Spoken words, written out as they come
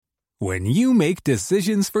When you make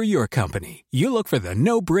decisions for your company, you look for the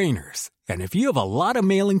no-brainers. And if you have a lot of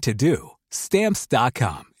mailing to do,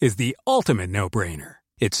 Stamps.com is the ultimate no-brainer.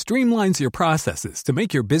 It streamlines your processes to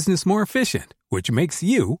make your business more efficient, which makes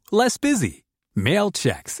you less busy. Mail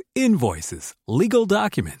checks, invoices, legal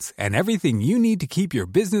documents, and everything you need to keep your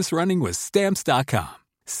business running with Stamps.com.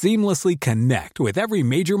 Seamlessly connect with every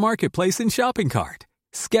major marketplace and shopping cart.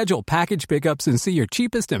 Schedule package pickups and see your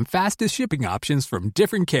cheapest and fastest shipping options from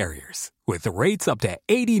different carriers. With rates up to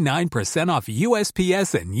 89% off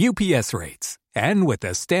USPS and UPS rates. And with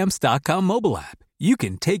the Stamps.com mobile app, you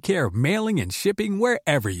can take care of mailing and shipping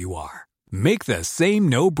wherever you are. Make the same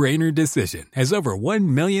no-brainer decision as over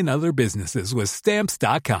 1 million other businesses with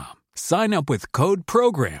Stamps.com. Sign up with code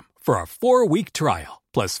PROGRAM for a 4-week trial,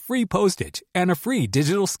 plus free postage and a free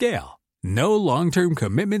digital scale. No long-term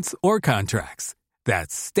commitments or contracts.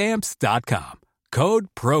 That's Stamps.com. Code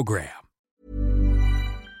PROGRAM.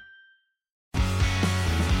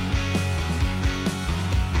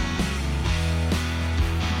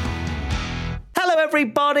 Hello,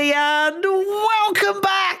 everybody, and welcome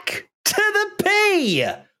back to the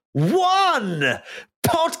P1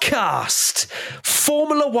 podcast.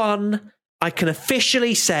 Formula One, I can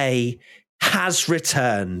officially say, has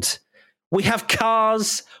returned. We have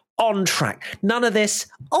cars on track. None of this,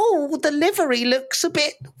 oh, the livery looks a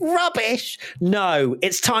bit rubbish. No,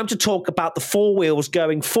 it's time to talk about the four wheels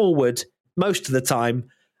going forward most of the time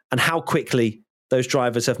and how quickly those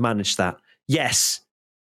drivers have managed that. Yes,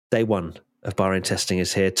 day one of Bahrain testing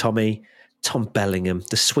is here. Tom Bellingham,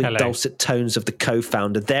 the sweet Hello. Dulcet tones of the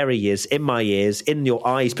co-founder. There he is, in my ears, in your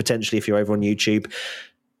eyes, potentially, if you're over on YouTube.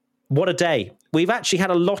 What a day. We've actually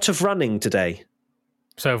had a lot of running today.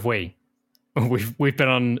 So have we. We've been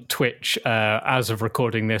on Twitch as of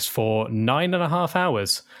recording this for 9.5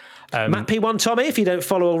 hours. Matt P1 Tommy, if you don't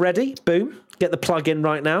follow already, boom, get the plug in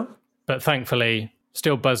right now. But thankfully,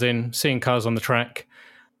 still buzzing, seeing cars on the track.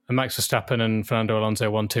 And Max Verstappen and Fernando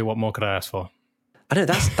Alonso 1-2. What more could I ask for? I know,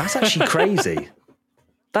 that's actually crazy.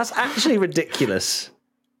 That's actually ridiculous.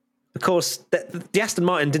 Of course, the Aston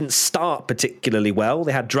Martin didn't start particularly well.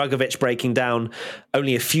 They had Drugovich breaking down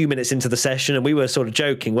only a few minutes into the session, and we were sort of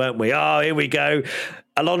joking, weren't we? Oh, here we go.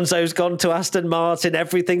 Alonso's gone to Aston Martin.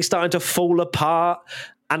 Everything's starting to fall apart.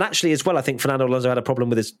 And actually, as well, I think Fernando Alonso had a problem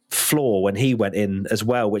with his floor when he went in as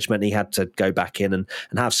well, which meant he had to go back in and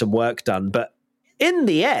have some work done. But in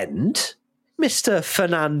the end, Mr.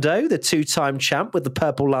 Fernando, the two-time champ with the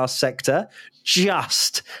purple last sector,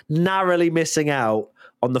 just narrowly missing out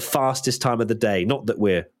on the fastest time of the day. Not that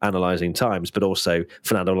we're analysing times, but also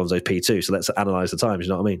Fernando Alonso's P2. So let's analyse the times, you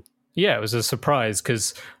know what I mean? Yeah, it was a surprise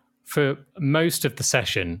because for most of the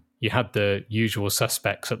session, you had the usual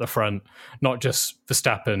suspects at the front, not just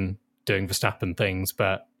Verstappen doing Verstappen things,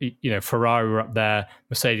 but, you know, Ferrari were up there,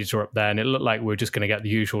 Mercedes were up there, and it looked like we were just going to get the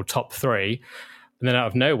usual top three. And then out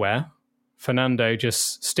of nowhere, Fernando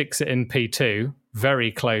just sticks it in P2,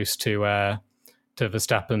 very close to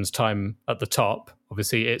Verstappen's time at the top.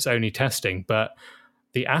 Obviously, it's only testing, but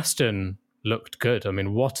the Aston looked good. I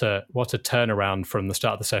mean, what a turnaround from the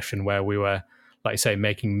start of the session where we were, like you say,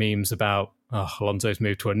 making memes about Alonso's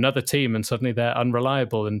moved to another team and suddenly they're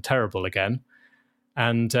unreliable and terrible again.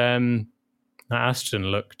 And that Aston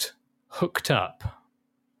looked hooked up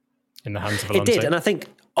in the hands of Alonso. It did, and I think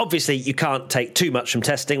obviously you can't take too much from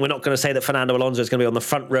testing. We're not going to say that Fernando Alonso is going to be on the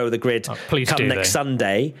front row of the grid come next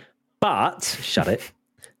Sunday, but shut it.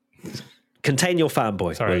 Contain your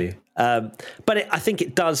fanboy, will you? But I think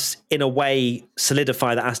it does, in a way,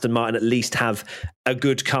 solidify that Aston Martin at least have a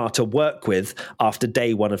good car to work with after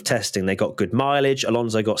day one of testing. They got good mileage.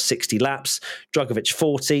 Alonso got 60 laps, Drugovich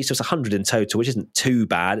 40, so it's 100 in total, which isn't too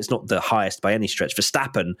bad. It's not the highest by any stretch.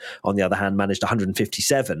 Verstappen, on the other hand, managed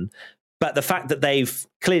 157. But the fact that they've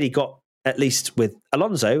clearly got, at least with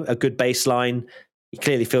Alonso, a good baseline, he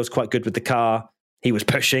clearly feels quite good with the car. He was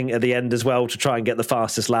pushing at the end as well to try and get the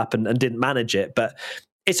fastest lap and didn't manage it. But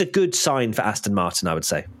it's a good sign for Aston Martin, I would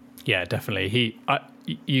say. Yeah, definitely.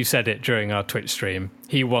 You said it during our Twitch stream.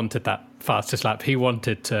 He wanted that fastest lap. He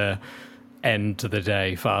wanted to end the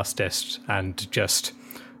day fastest and just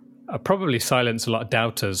probably silence a lot of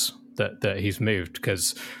doubters that he's moved.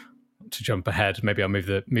 Because to jump ahead, maybe I'll move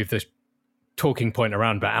the talking point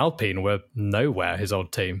around, but Alpine were nowhere, his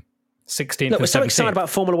old team. 16th. Look, we're so 17th. excited about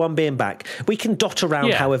Formula One being back. We can dot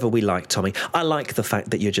around however we like, Tommy. I like the fact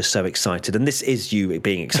that you're just so excited, and this is you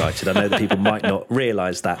being excited. I know that people might not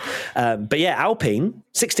realise that. But yeah, Alpine,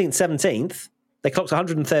 16th, 17th, they clocked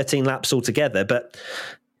 113 laps altogether, but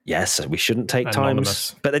yes, we shouldn't take anonymous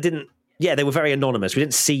times. But they didn't, they were very anonymous. We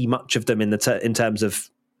didn't see much of them in terms of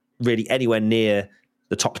really anywhere near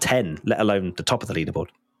the top 10, let alone the top of the leaderboard.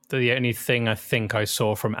 the only thing I think I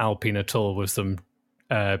saw from Alpine at all was them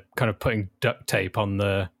kind of putting duct tape on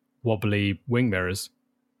the wobbly wing mirrors.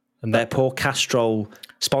 And their poor Castrol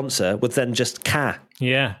sponsor would then just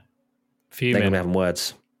Yeah. Fuming. They're going to be having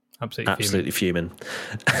words. Absolutely fuming.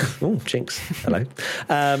 Oh, jinx. Hello.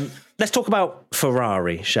 Let's talk about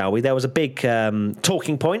Ferrari, shall we? There was a big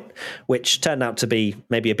talking point, which turned out to be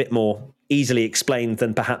maybe a bit more easily explained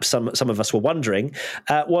than perhaps some of us were wondering.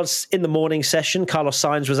 Was in the morning session, Carlos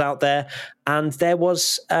Sainz was out there, and there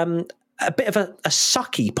was a bit of a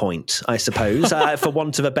sucky point, I suppose, for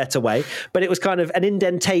want of a better way. But it was kind of an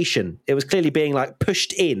indentation. It was clearly being like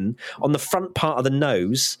pushed in on the front part of the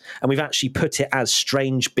nose, and we've actually put it as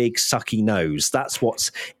strange, big, sucky nose. That's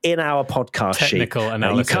what's in our podcast technical sheet.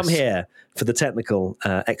 Analysis. You come here for the technical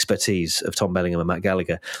expertise of Tom Bellingham and Matt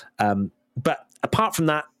Gallagher. But apart from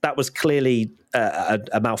that, that was clearly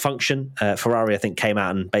a malfunction. Ferrari, I think, came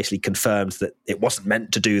out and basically confirmed that it wasn't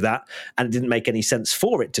meant to do that, and it didn't make any sense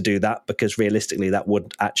for it to do that, because realistically that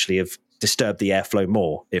would actually have disturbed the airflow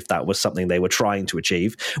more if that was something they were trying to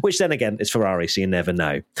achieve, which then again is Ferrari, so you never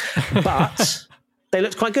know. But they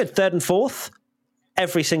looked quite good, third and fourth.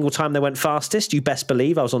 Every single time they went fastest, you best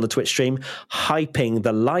believe I was on the Twitch stream hyping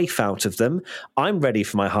the life out of them. I'm ready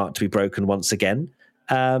for my heart to be broken once again.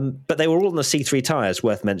 But they were all on the C3 tyres,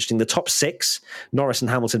 worth mentioning. The top six, Norris and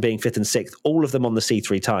Hamilton being fifth and sixth, all of them on the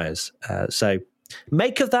C3 tyres. So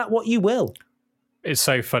make of that what you will. It's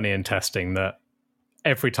so funny in testing that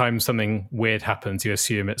every time something weird happens, you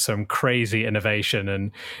assume it's some crazy innovation.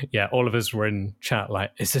 And yeah, all of us were in chat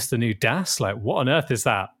like, is this the new DAS? Like, what on earth is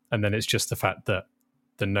that? And then it's just the fact that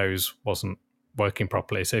the nose wasn't working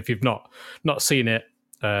properly. So if you've not seen it,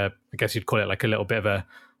 I guess you'd call it like a little bit of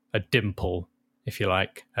a dimple, if you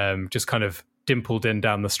like, just kind of dimpled in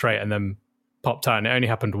down the straight and then popped out. And it only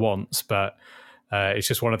happened once, but it's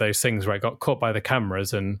just one of those things where it got caught by the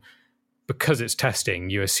cameras, and because it's testing,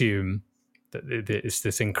 you assume that it's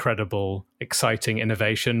this incredible, exciting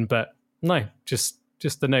innovation, but no, just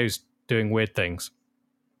the nose doing weird things.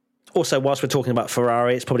 Also, whilst we're talking about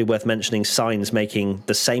Ferrari, it's probably worth mentioning Sainz making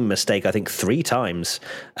the same mistake, I think, 3 times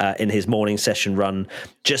in his morning session run,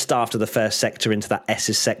 just after the first sector into that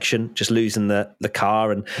S's section, just losing the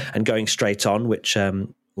car and going straight on, which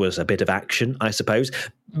was a bit of action, I suppose.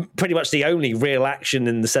 Pretty much the only real action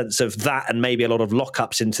in the sense of that, and maybe a lot of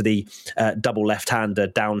lockups into the double left-hander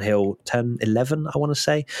downhill turn 11, I want to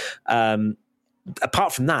say.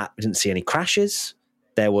 Apart from that, we didn't see any crashes.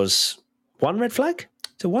 There was one red flag.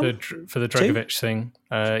 For the Drugovich thing,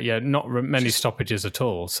 not many stoppages at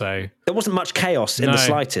all. So there wasn't much chaos in the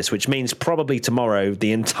slightest, which means probably tomorrow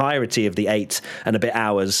the entirety of the 8 and a bit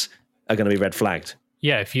hours are going to be red flagged.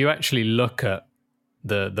 Yeah, if you actually look at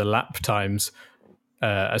the lap times,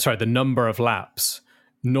 the number of laps,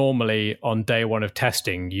 normally on day one of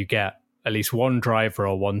testing, you get at least one driver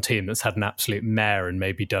or one team that's had an absolute mare and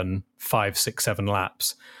maybe done 5, 6, 7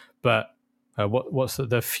 laps. But what's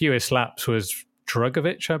the fewest laps was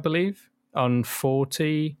Drugovich, I believe, on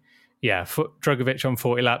 40. Yeah, Drugovich on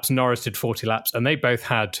 40 laps. Norris did 40 laps, and they both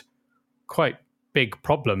had quite big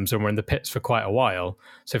problems and were in the pits for quite a while.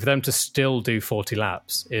 So for them to still do 40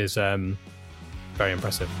 laps is very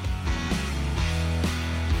impressive.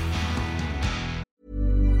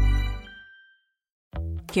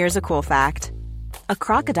 Here's a cool fact. A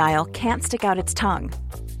crocodile can't stick out its tongue.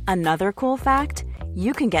 Another cool fact,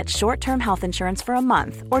 you can get short-term health insurance for a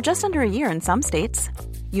month or just under a year in some states.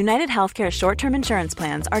 United Healthcare short-term insurance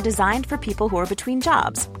plans are designed for people who are between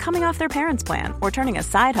jobs, coming off their parents' plan, or turning a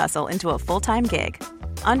side hustle into a full-time gig.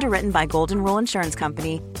 Underwritten by Golden Rule Insurance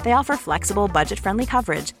Company, they offer flexible, budget-friendly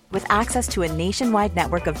coverage with access to a nationwide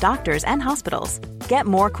network of doctors and hospitals. Get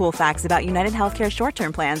more cool facts about United Healthcare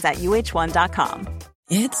short-term plans at uh1.com.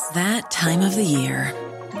 It's that time of the year.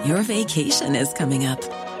 Your vacation is coming up.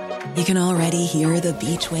 You can already hear the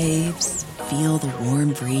beach waves, feel the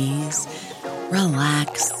warm breeze,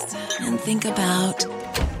 relax, and think about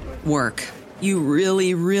work. You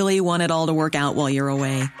really, really want it all to work out while you're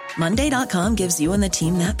away. Monday.com gives you and the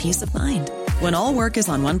team that peace of mind. When all work is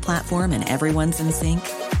on one platform and everyone's in sync,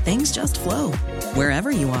 things just flow.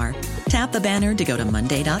 Wherever you are, tap the banner to go to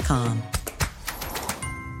Monday.com.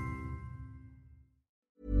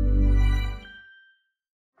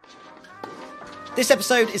 This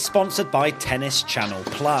episode is sponsored by Tennis Channel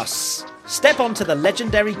Plus. Step onto the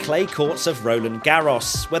legendary clay courts of Roland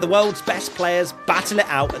Garros, where the world's best players battle it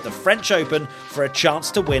out at the French Open for a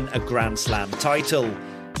chance to win a Grand Slam title.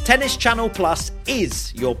 Tennis Channel Plus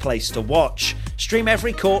is your place to watch. Stream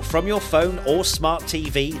every court from your phone or smart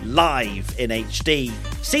TV live in HD.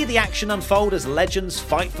 See the action unfold as legends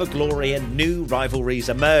fight for glory and new rivalries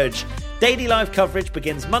emerge. Daily live coverage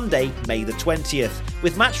begins Monday, May the 20th,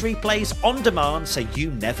 with match replays on demand so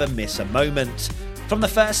you never miss a moment. From the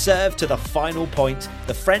first serve to the final point,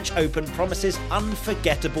 the French Open promises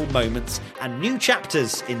unforgettable moments and new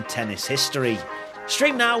chapters in tennis history.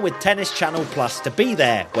 Stream now with Tennis Channel Plus to be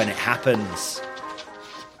there when it happens.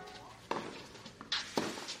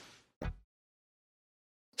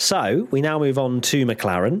 So, we now move on to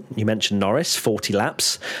McLaren. You mentioned Norris, 40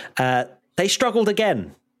 laps. They struggled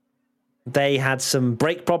again. They had some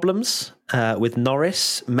brake problems with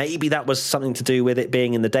Norris. Maybe that was something to do with it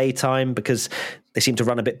being in the daytime, because they seemed to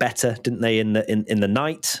run a bit better, didn't they, in the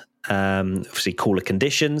night? Obviously, cooler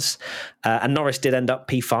conditions. And Norris did end up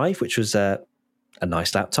P5, which was a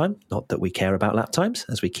nice lap time. Not that we care about lap times,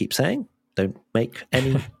 as we keep saying. Don't make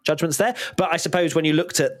any judgments there. But I suppose when you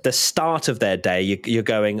looked at the start of their day, you're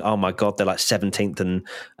going, oh my God, they're like 17th,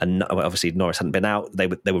 and obviously Norris hadn't been out. They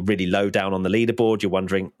were really low down on the leaderboard. You're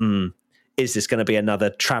wondering, is this going to be another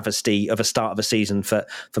travesty of a start of a season for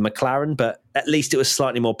McLaren? But at least it was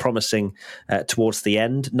slightly more promising towards the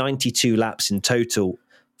end. 92 laps in total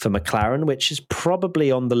for McLaren, which is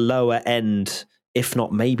probably on the lower end, if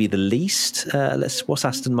not maybe the least. What's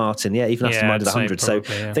Aston Martin? Yeah, even Aston Martin did 100. Probably,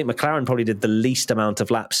 so I think McLaren probably did the least amount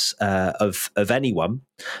of laps of anyone.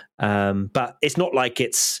 But it's not like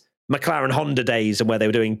it's McLaren Honda days and where they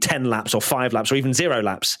were doing 10 laps or 5 laps or even 0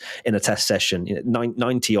 laps in a test session.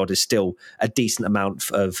 90 odd is still a decent amount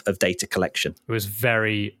of data collection. It was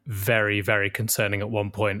very, very, very concerning at one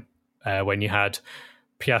point when you had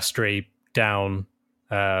Piastri down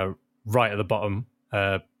right at the bottom,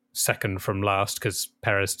 second from last, because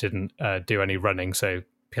Perez didn't do any running. So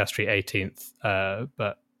Piastri 18th,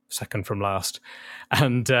 but second from last.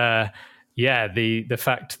 And the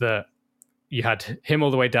fact that you had him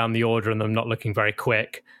all the way down the order and them not looking very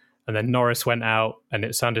quick. And then Norris went out and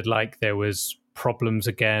it sounded like there was problems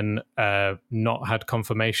again. Not had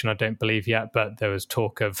confirmation, I don't believe yet, but there was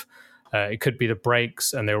talk of it could be the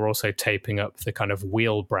brakes, and they were also taping up the kind of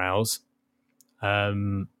wheel brows.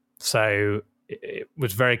 So it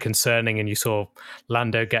was very concerning, and you saw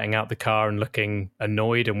Lando getting out the car and looking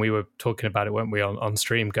annoyed. And we were talking about it, weren't we, on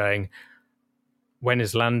stream, going, when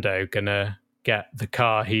is Lando going to get the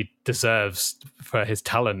car he deserves for his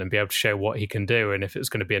talent and be able to show what he can do, and if it's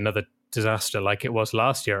going to be another disaster like it was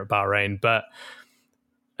last year at Bahrain. But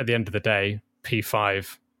at the end of the day,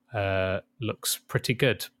 P5 looks pretty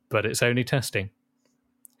good, but it's only testing.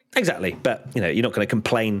 Exactly, but you're not going to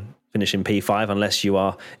complain finishing P5 unless you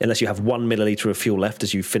have 1 milliliter of fuel left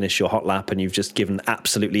as you finish your hot lap and you've just given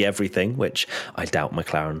absolutely everything, which I doubt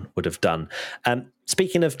McLaren would have done.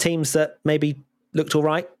 Speaking of teams that maybe looked all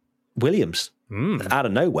right, Williams, out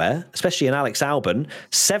of nowhere, especially in Alex Albon,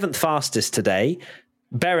 7th fastest today.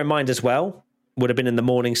 Bear in mind as well, would have been in the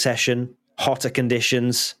morning session, hotter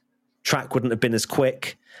conditions, track wouldn't have been as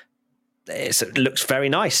quick. It looks very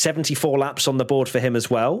nice. 74 laps on the board for him as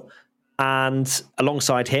well. And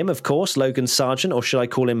alongside him, of course, Logan Sargent, or should I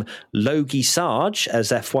call him Logie Sarge,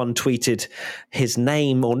 as F1 tweeted his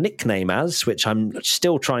name or nickname as, which I'm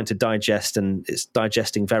still trying to digest, and it's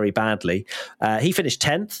digesting very badly. He finished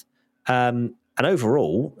 10th. And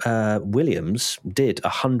overall, Williams did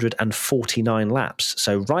 149 laps.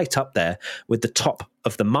 So right up there with the top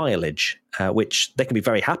of the mileage, which they can be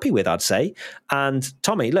very happy with, I'd say. And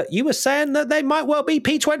Tommy, look, you were saying that they might well be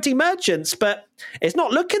P20 merchants, but it's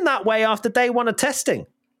not looking that way after day one of testing.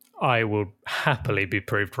 I will happily be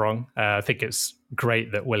proved wrong. I think it's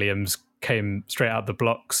great that Williams came straight out the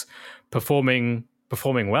blocks, performing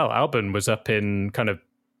well. Albon was up in kind of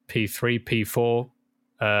P3, P4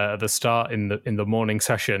 at the start in the morning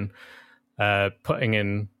session, putting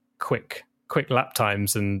in quick lap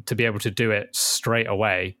times, and to be able to do it straight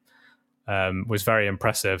away was very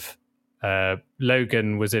impressive.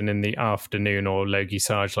 Logan was in the afternoon, or Logie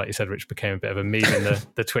Sarge, like you said, which became a bit of a meme in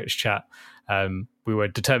the Twitch chat. We were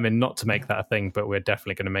determined not to make that a thing, but we're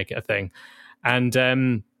definitely going to make it a thing.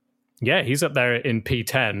 And he's up there in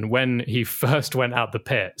P10 when he first went out the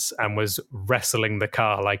pits and was wrestling the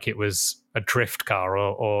car like it was a drift car,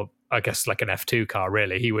 or I guess like an F2 car,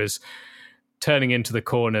 really. He was turning into the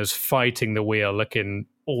corners, fighting the wheel, looking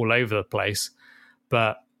all over the place.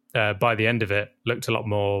 But by the end of it, looked a lot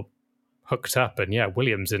more hooked up. And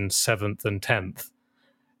Williams in 7th and 10th.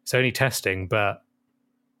 It's only testing, but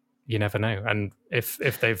you never know. And if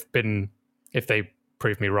they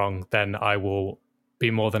prove me wrong, then I will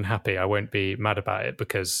be more than happy. I won't be mad about it,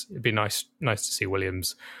 because it'd be nice to see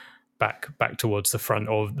Williams back towards the front,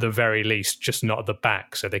 or the very least just not at the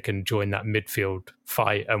back, so they can join that midfield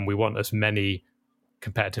fight, and we want as many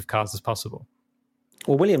competitive cars as possible.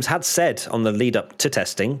 Well, Williams had said on the lead up to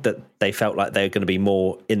testing that they felt like they were going to be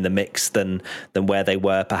more in the mix than where they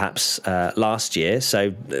were perhaps last year.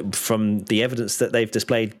 So from the evidence that they've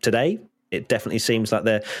displayed today, it definitely seems like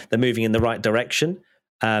they're moving in the right direction.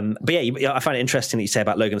 But yeah, I find it interesting that you say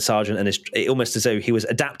about Logan Sargeant, and it almost as though he was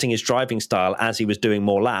adapting his driving style as he was doing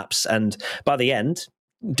more laps, and by the end,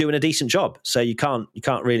 doing a decent job. So you can't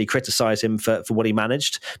really criticize him for what he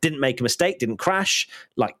managed. Didn't make a mistake, didn't crash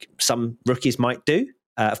like some rookies might do.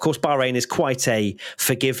 Of course, Bahrain is quite a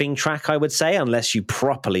forgiving track, I would say, unless you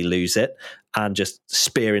properly lose it and just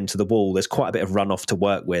spear into the wall. There's quite a bit of runoff to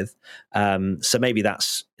work with. So maybe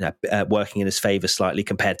that's working in his favour slightly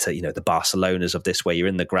compared to the Barcelonas of this, where you're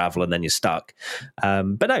in the gravel and then you're stuck.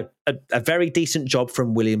 But no, a very decent job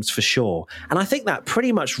from Williams for sure. And I think that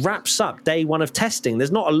pretty much wraps up day one of testing.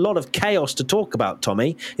 There's not a lot of chaos to talk about,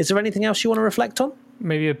 Tommy. Is there anything else you want to reflect on?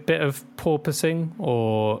 Maybe a bit of porpoising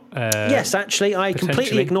or... yes, actually, I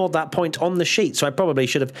completely ignored that point on the sheet, so I probably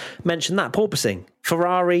should have mentioned that. Porpoising.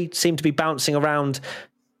 Ferrari seemed to be bouncing around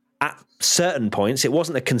at certain points. It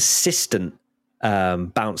wasn't a consistent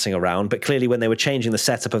bouncing around, but clearly when they were changing the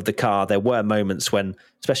setup of the car, there were moments when,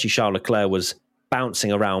 especially Charles Leclerc, was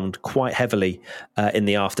bouncing around quite heavily in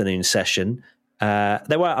the afternoon session.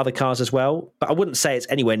 There were other cars as well, but I wouldn't say it's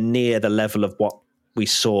anywhere near the level of what we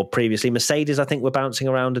saw previously. Mercedes, I think, were bouncing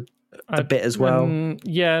around a bit as well.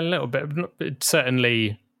 Yeah, a little bit. It's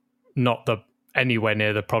certainly not anywhere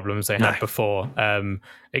near the problems they had before.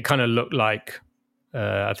 It kind of looked like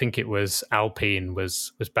I think it was Alpine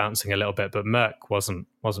was bouncing a little bit, but Merck wasn't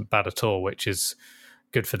bad at all, which is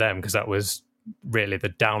good for them because that was really the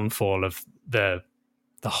downfall of the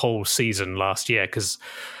whole season last year. Because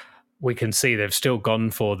we can see they've still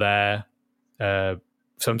gone for their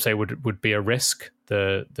some say would be a risk.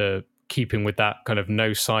 The keeping with that kind of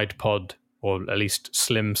no side pod, or at least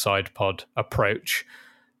slim side pod approach,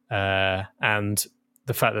 and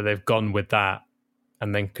the fact that they've gone with that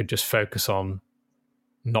and then could just focus on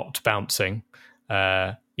not bouncing.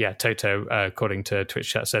 Toto, according to Twitch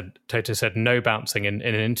chat, Toto said no bouncing in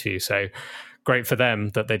an interview. So great for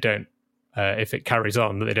them that they don't, if it carries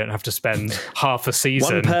on, that they don't have to spend half a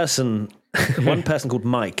season. One person called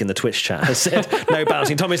Mike in the Twitch chat has said no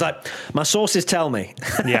bouncing. Tommy's like, my sources tell me.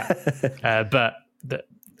 But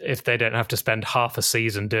if they don't have to spend half a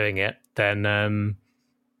season doing it, then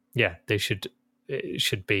it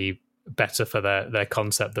should be better for their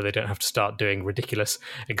concept that they don't have to start doing ridiculous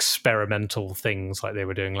experimental things like they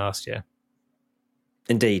were doing last year.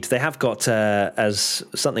 Indeed. They have got, as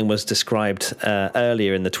something was described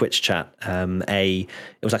earlier in the Twitch chat, it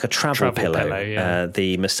was like a travel pillow. Yeah.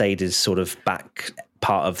 The Mercedes sort of back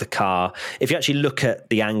part of the car. If you actually look at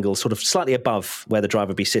the angle sort of slightly above where the driver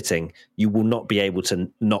would be sitting, you will not be able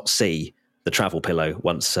to not see the travel pillow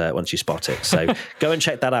once you spot it. So go and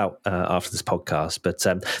check that out after this podcast. But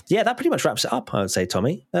that pretty much wraps it up, I would say,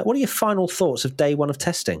 Tommy. What are your final thoughts of day one of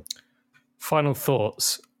testing? Final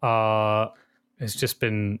thoughts are... It's just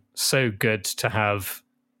been so good to have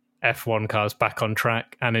F1 cars back on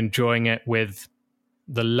track and enjoying it with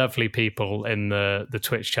the lovely people in the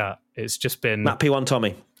Twitch chat. It's just been... Matt P1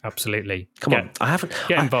 Tommy. Absolutely. Come on. I haven't...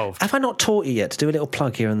 Get involved. Have I not taught you yet to do a little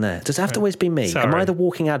plug here and there? Does it have to always be me? Sorry. Am I the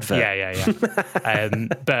walking advert? Yeah.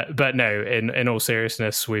 But no, in all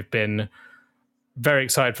seriousness, we've been very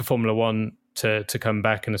excited for Formula One to come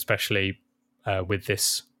back, and especially with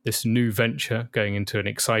this new venture going into an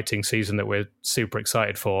exciting season that we're super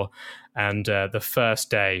excited for. And the first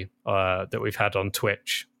day that we've had on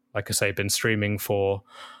Twitch, like I say, been streaming for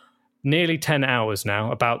nearly 10 hours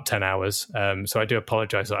now, about 10 hours. So I do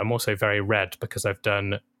apologize that I'm also very red because I've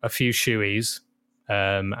done a few shoeies,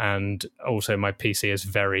 and also my PC is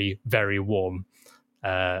very, very warm.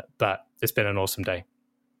 But it's been an awesome day.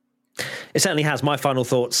 It certainly has. My final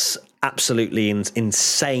thoughts, absolutely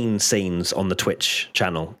insane scenes on the Twitch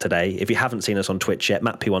channel today. If you haven't seen us on Twitch yet,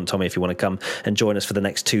 Matt P1 Tommy, if you want to come and join us for the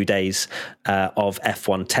next 2 days of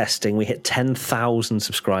F1 testing. We hit 10,000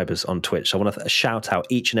 subscribers on Twitch. So I want to shout out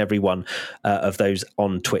each and every one of those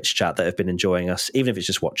on Twitch chat that have been enjoying us, even if it's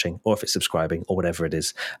just watching or if it's subscribing or whatever it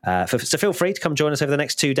is. So feel free to come join us over the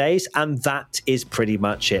next 2 days. And that is pretty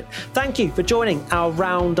much it. Thank you for joining our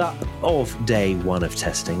roundup of day one of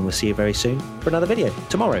testing. We'll see you very soon for another video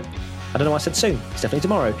tomorrow. I don't know why I said soon. It's definitely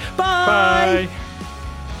tomorrow. Bye!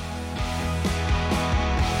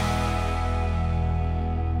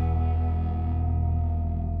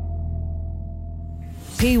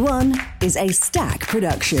 P1 is a Stack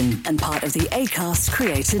production and part of the Acast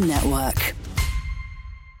Creator Network.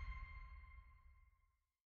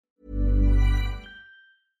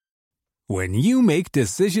 When you make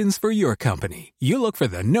decisions for your company, you look for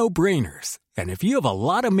the no-brainers. And if you have a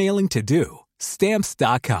lot of mailing to do,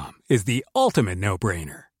 Stamps.com is the ultimate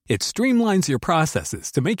no-brainer. It streamlines your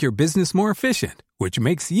processes to make your business more efficient, which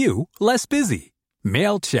makes you less busy.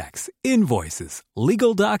 Mail checks, invoices,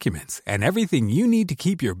 legal documents, and everything you need to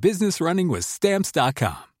keep your business running with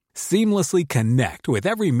Stamps.com. Seamlessly connect with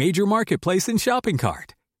every major marketplace and shopping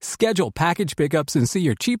cart. Schedule package pickups and see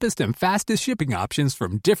your cheapest and fastest shipping options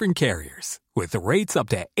from different carriers, with rates up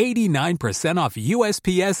to 89% off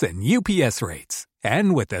USPS and UPS rates.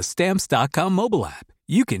 And with the Stamps.com mobile app,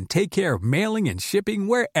 you can take care of mailing and shipping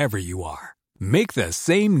wherever you are. Make the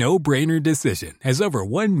same no-brainer decision as over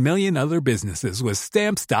 1 million other businesses with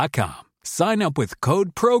Stamps.com. Sign up with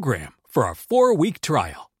code PROGRAM for a 4-week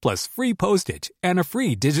trial, plus free postage and a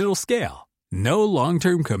free digital scale. No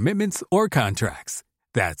long-term commitments or contracts.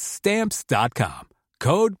 That's Stamps.com.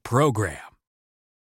 Code PROGRAM.